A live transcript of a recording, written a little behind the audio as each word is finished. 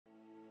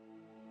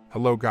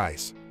Hello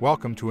guys,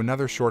 welcome to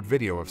another short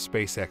video of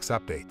SpaceX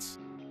updates.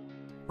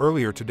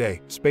 Earlier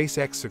today,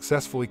 SpaceX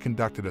successfully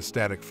conducted a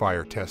static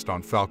fire test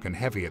on Falcon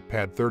Heavy at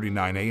Pad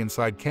 39A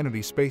inside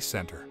Kennedy Space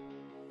Center.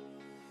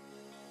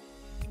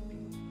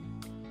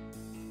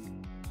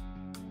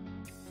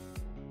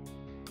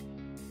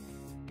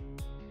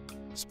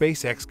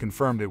 SpaceX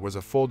confirmed it was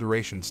a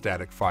full-duration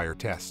static fire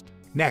test.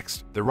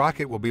 Next, the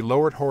rocket will be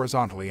lowered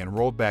horizontally and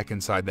rolled back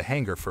inside the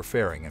hangar for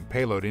fairing and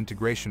payload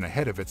integration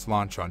ahead of its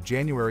launch on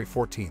January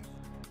 14th.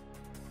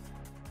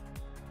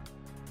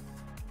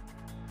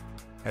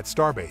 At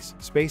Starbase,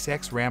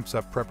 SpaceX ramps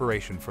up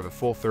preparation for the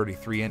full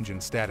 33-engine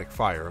static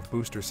fire of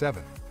Booster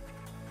 7.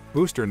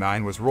 Booster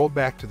 9 was rolled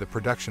back to the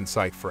production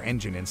site for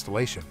engine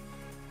installation.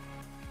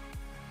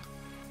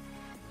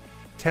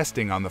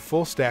 Testing on the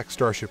full-stack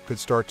Starship could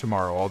start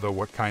tomorrow, although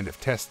what kind of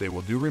test they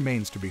will do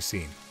remains to be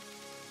seen.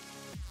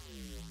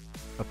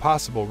 A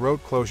possible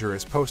road closure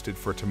is posted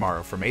for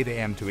tomorrow from 8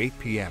 a.m. to 8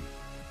 p.m.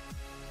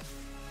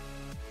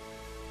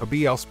 A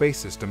BL Space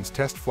Systems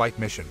test flight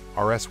mission,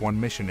 RS-1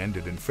 mission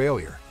ended in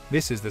failure.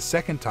 This is the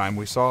second time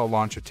we saw a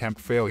launch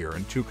attempt failure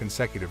in 2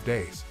 consecutive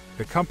days.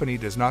 The company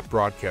does not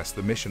broadcast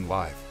the mission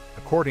live.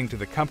 According to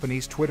the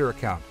company's Twitter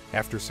account,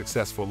 after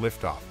successful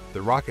liftoff,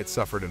 the rocket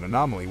suffered an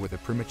anomaly with a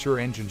premature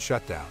engine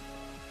shutdown.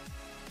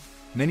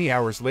 Many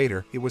hours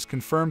later, it was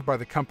confirmed by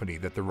the company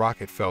that the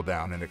rocket fell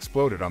down and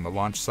exploded on the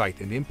launch site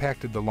and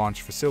impacted the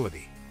launch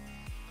facility.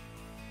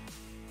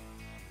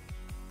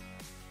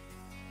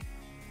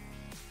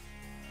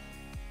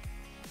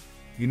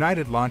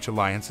 United Launch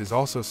Alliance is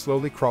also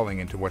slowly crawling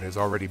into what has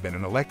already been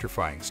an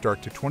electrifying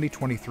start to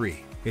 2023.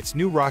 Its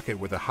new rocket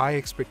with a high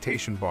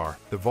expectation bar,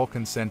 the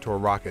Vulcan Centaur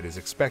rocket, is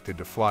expected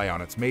to fly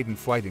on its maiden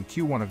flight in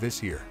Q1 of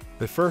this year.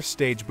 The first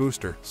stage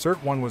booster,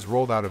 Cert-1, was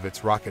rolled out of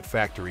its rocket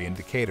factory in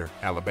Decatur,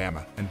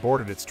 Alabama, and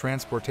boarded its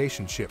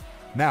transportation ship.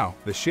 Now,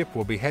 the ship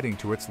will be heading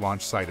to its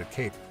launch site at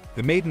Cape.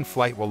 The maiden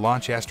flight will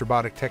launch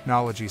Astrobotic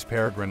Technologies'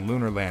 Peregrine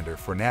lunar lander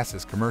for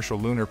NASA's Commercial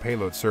Lunar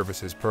Payload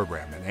Services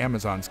program and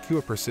Amazon's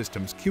Kuiper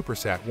Systems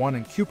CuperSat-1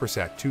 and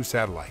CuperSat-2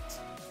 satellites.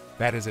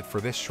 That is it for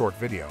this short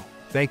video.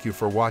 Thank you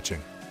for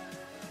watching.